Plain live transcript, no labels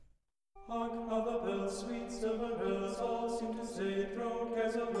sweets of our bells all seem to say, throw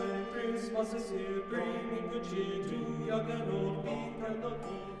cares away, Christmas is here, bringing good cheer to young and old, be proud of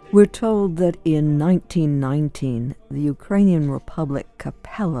me. We're told that in 1919, the Ukrainian Republic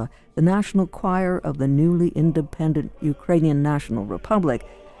Kapella, the national choir of the newly independent Ukrainian National Republic,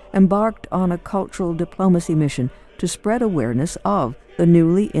 embarked on a cultural diplomacy mission to spread awareness of the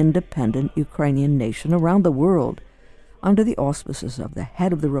newly independent Ukrainian nation around the world. Under the auspices of the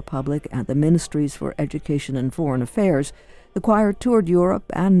head of the Republic and the Ministries for Education and Foreign Affairs, the choir toured Europe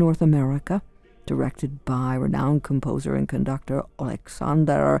and North America. Directed by renowned composer and conductor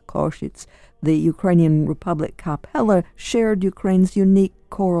Oleksandr Koshits, the Ukrainian Republic Kapella shared Ukraine's unique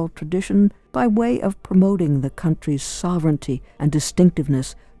choral tradition by way of promoting the country's sovereignty and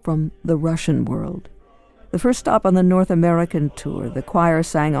distinctiveness from the Russian world. The first stop on the North American tour, the choir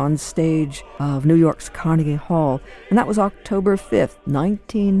sang on stage of New York's Carnegie Hall, and that was October 5th,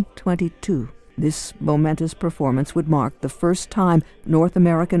 1922. This momentous performance would mark the first time North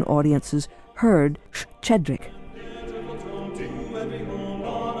American audiences heard Shchedrik,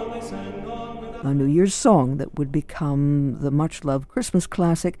 a New Year's song that would become the much-loved Christmas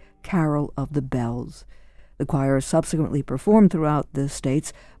classic Carol of the Bells. The choir subsequently performed throughout the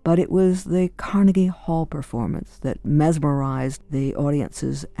States, but it was the Carnegie Hall performance that mesmerized the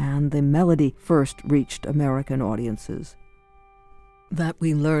audiences, and the melody first reached American audiences. That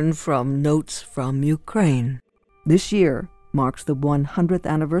we learn from Notes from Ukraine. This year marks the 100th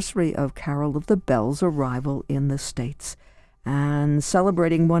anniversary of Carol of the Bells' arrival in the States. And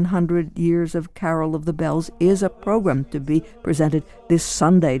celebrating 100 years of Carol of the Bells is a program to be presented this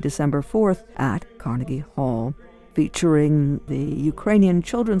Sunday, December 4th, at Carnegie Hall, featuring the Ukrainian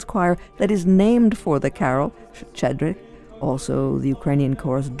children's choir that is named for the carol, Shchedrik, also the Ukrainian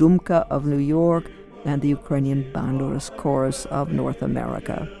chorus Dumka of New York, and the Ukrainian Banduras Chorus of North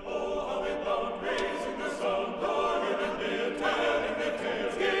America.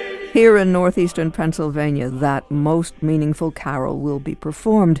 Here in northeastern Pennsylvania, that most meaningful carol will be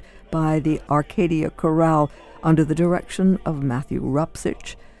performed by the Arcadia Chorale under the direction of Matthew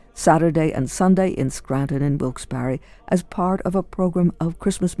Rupsich, Saturday and Sunday in Scranton and Wilkes-Barre, as part of a program of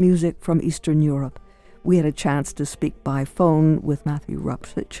Christmas music from Eastern Europe. We had a chance to speak by phone with Matthew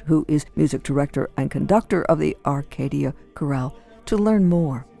Rupsich, who is music director and conductor of the Arcadia Chorale, to learn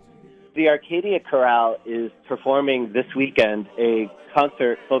more. The Arcadia Chorale is performing this weekend a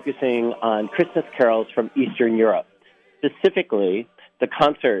concert focusing on Christmas carols from Eastern Europe. Specifically, the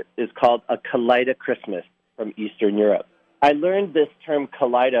concert is called A Kaleida Christmas from Eastern Europe. I learned this term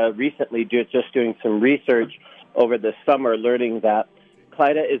Kaleida recently just doing some research over the summer, learning that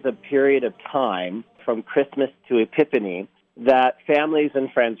Kaleida is a period of time from Christmas to Epiphany that families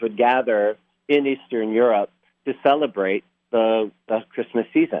and friends would gather in Eastern Europe to celebrate the Christmas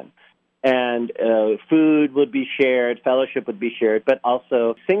season. And food would be shared, fellowship would be shared, but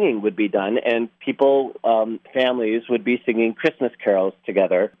also singing would be done, and people, families would be singing Christmas carols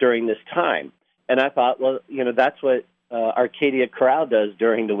together during this time. And I thought, well, that's what Arcadia Chorale does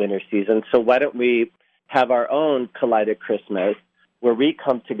during the winter season, so why don't we have our own Kaleida Christmas, where we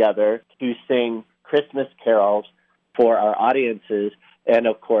come together to sing Christmas carols for our audiences, and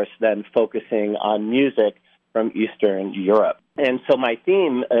of course then focusing on music from Eastern Europe. And so my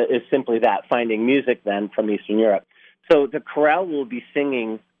theme is simply that, finding music then from Eastern Europe. So the chorale will be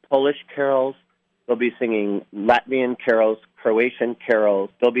singing Polish carols, they'll be singing Latvian carols, Croatian carols,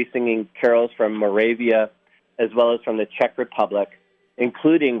 they'll be singing carols from Moravia, as well as from the Czech Republic,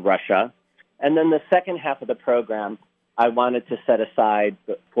 including Russia. And then the second half of the program I wanted to set aside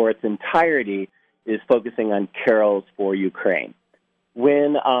for its entirety is focusing on carols for Ukraine.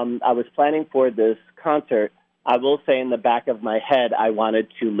 When I was planning for this concert, I will say in the back of my head, I wanted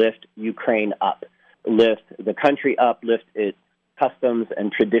to lift Ukraine up, lift the country up, lift its customs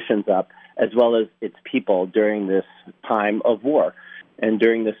and traditions up, as well as its people during this time of war and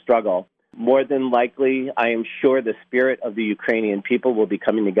during this struggle. More than likely, I am sure the spirit of the Ukrainian people will be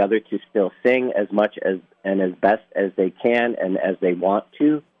coming together to still sing as much as and as best as they can and as they want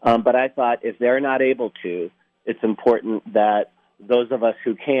to. But I thought if they're not able to, it's important that those of us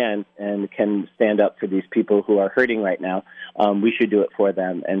who can and can stand up for these people who are hurting right now, we should do it for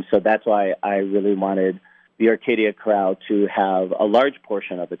them. And so that's why I really wanted the Arcadia Chorale to have a large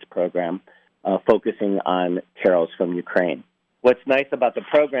portion of its program focusing on carols from Ukraine. What's nice about the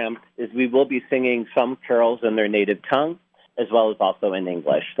program is we will be singing some carols in their native tongue, as well as also in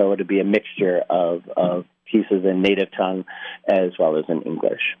English. So it'll be a mixture of pieces in native tongue as well as in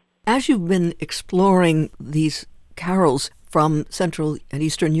English. As you've been exploring these carols from Central and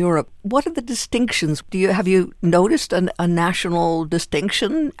Eastern Europe. What are the distinctions? Have you noticed a national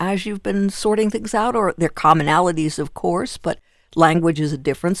distinction as you've been sorting things out? Or there are commonalities, of course, but language is a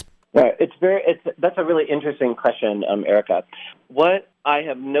difference? Yeah, that's a really interesting question, Erica. What I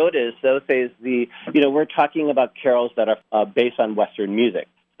have noticed, though, is we're talking about carols that are based on Western music.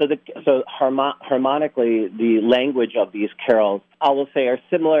 So harmonically, the language of these carols, I will say, are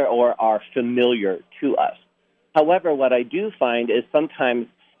similar or are familiar to us. However, what I do find is sometimes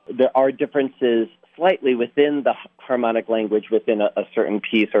there are differences slightly within the harmonic language within a certain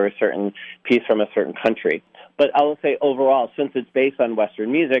piece or a certain piece from a certain country. But I will say overall, since it's based on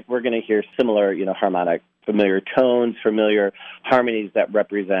Western music, we're going to hear similar, harmonic, familiar tones, familiar harmonies that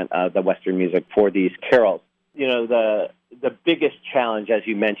represent the Western music for these carols. The biggest challenge, as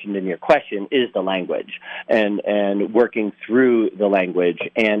you mentioned in your question, is the language and working through the language.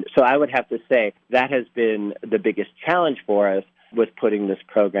 And so I would have to say that has been the biggest challenge for us with putting this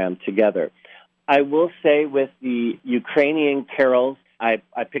program together. I will say with the Ukrainian carols, I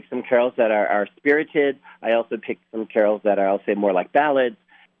picked some carols that are spirited. I also picked some carols that are, I'll say, more like ballads.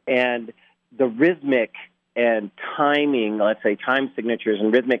 And the rhythmic and timing, let's say time signatures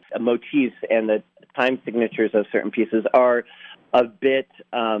and rhythmic motifs and the time signatures of certain pieces are a bit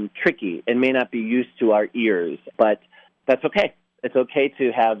tricky and may not be used to our ears, but that's okay. It's okay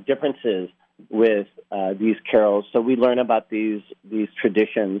to have differences with these carols, so we learn about these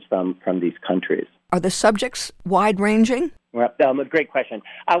traditions from these countries. Are the subjects wide-ranging? Well, a great question.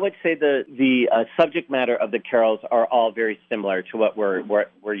 I would say the subject matter of the carols are all very similar to what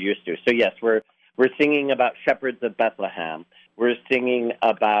we're used to. So yes, we're singing about shepherds of Bethlehem. We're singing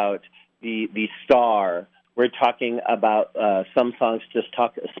about the star. We're talking about some songs just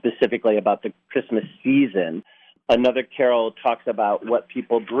talk specifically about the Christmas season. Another carol talks about what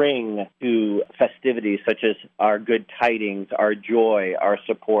people bring to festivities, such as our good tidings, our joy, our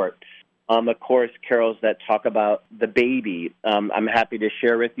support. Of course, carols that talk about the baby. I'm happy to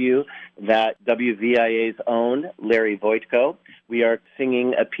share with you that WVIA's own Larry Voitko, we are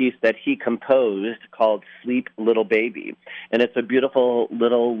singing a piece that he composed called Sleep, Little Baby. And it's a beautiful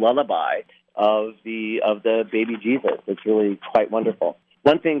little lullaby of the baby Jesus. It's really quite wonderful.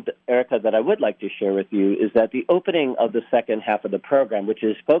 One thing, Erica, that I would like to share with you is that the opening of the second half of the program, which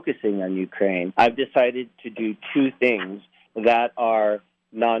is focusing on Ukraine, I've decided to do two things that are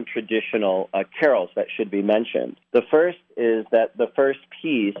non-traditional carols that should be mentioned. The first is that the first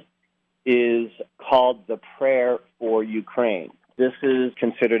piece is called The Prayer for Ukraine. This is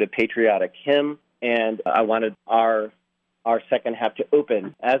considered a patriotic hymn, and I wanted our second half to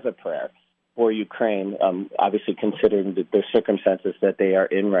open as a prayer for Ukraine, obviously considering the circumstances that they are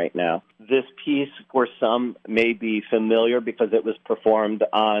in right now. This piece, for some, may be familiar because it was performed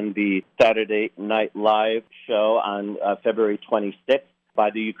on the Saturday Night Live show on February 26th. By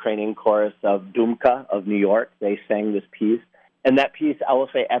the Ukrainian chorus of Dumka of New York. They sang this piece. And that piece, I will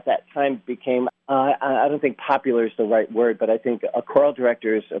say, at that time became, I don't think popular is the right word, but I think choral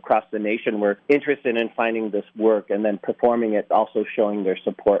directors across the nation were interested in finding this work and then performing it, also showing their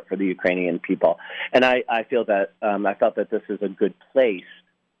support for the Ukrainian people. And I felt that this is a good place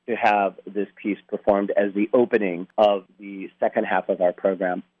to have this piece performed as the opening of the second half of our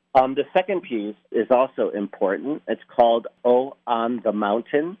program. The second piece is also important. It's called "Oh, on the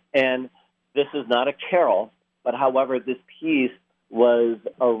Mountain," and this is not a carol, but however, this piece was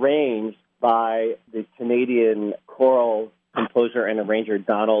arranged by the Canadian choral composer and arranger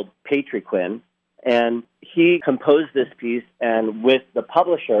Donald Patriquin, and he composed this piece, and with the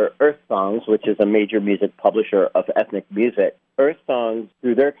publisher Earth Songs, which is a major music publisher of ethnic music, Earth Songs,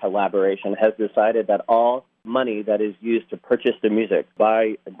 through their collaboration, has decided that all money that is used to purchase the music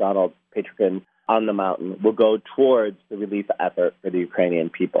by Donald Patriquin on the Mountain will go towards the relief effort for the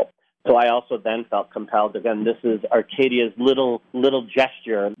Ukrainian people. So I also then felt compelled, again, this is Arcadia's little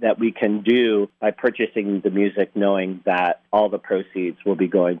gesture that we can do by purchasing the music, knowing that all the proceeds will be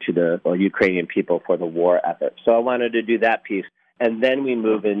going to the Ukrainian people for the war effort. So I wanted to do that piece. And then we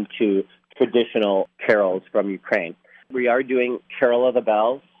move into traditional carols from Ukraine. We are doing Carol of the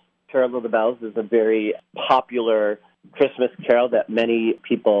Bells. Carol of the Bells is a very popular Christmas carol that many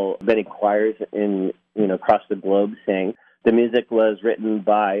choirs across the globe sing. The music was written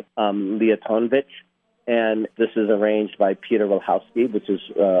by Leah Tonvich, and this is arranged by Peter Wilhowsky, which is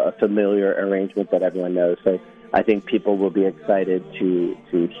a familiar arrangement that everyone knows. So I think people will be excited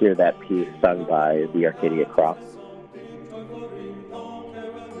to hear that piece sung by the Arcadia Chorale.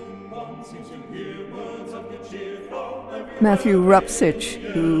 Matthew Rupcich,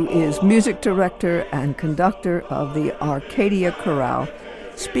 who is music director and conductor of the Arcadia Chorale,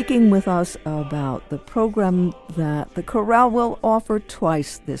 speaking with us about the program that the chorale will offer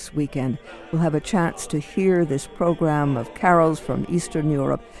twice this weekend. We'll have a chance to hear this program of carols from Eastern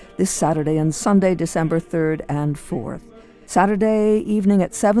Europe this Saturday and Sunday, December 3rd and 4th. Saturday evening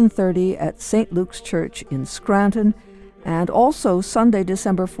at 7:30 at St. Luke's Church in Scranton, and also Sunday,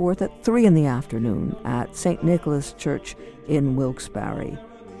 December 4th at 3 in the afternoon at St. Nicholas Church in Wilkes-Barre.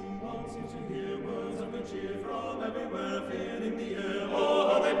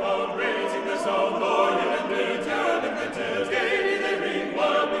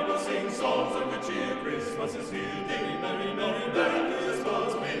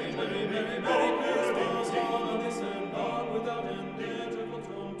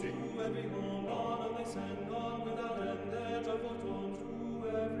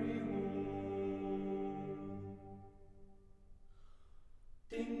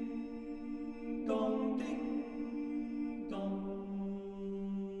 Ding dong, ding dong.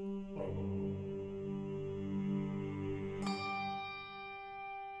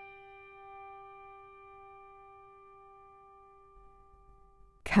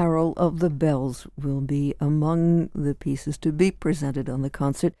 Carol of the Bells will be among the pieces to be presented on the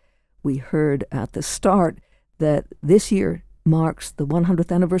concert. We heard at the start that this year marks the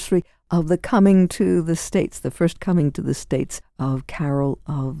 100th anniversary of the coming to the States, the first coming to the States of Carol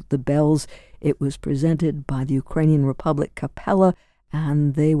of the Bells. It was presented by the Ukrainian Republic Capella,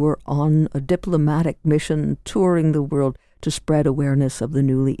 and they were on a diplomatic mission touring the world to spread awareness of the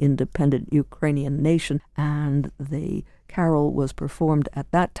newly independent Ukrainian nation. And the carol was performed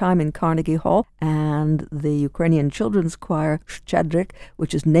at that time in Carnegie Hall, and the Ukrainian Children's Choir, Shchedrik,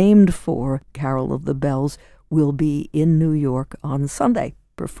 which is named for Carol of the Bells, will be in New York on Sunday,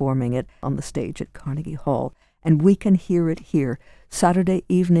 performing it on the stage at Carnegie Hall. And we can hear it here, Saturday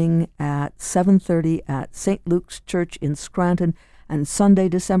evening at 7:30 at St. Luke's Church in Scranton, and Sunday,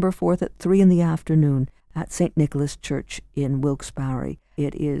 December 4th at 3 in the afternoon at St. Nicholas Church in Wilkes-Barre.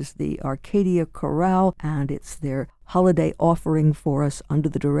 It is the Arcadia Chorale, and it's their holiday offering for us under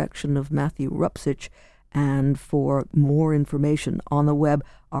the direction of Matthew Rupsich. And for more information on the web,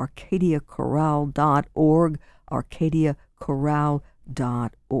 arcadiachorale.org,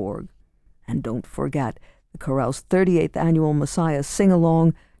 arcadiachorale.org. And don't forget, the chorale's 38th annual Messiah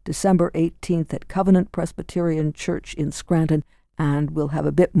Sing-Along, December 18th at Covenant Presbyterian Church in Scranton, and we'll have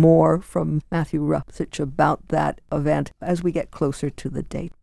a bit more from Matthew Rupsich about that event as we get closer to the date.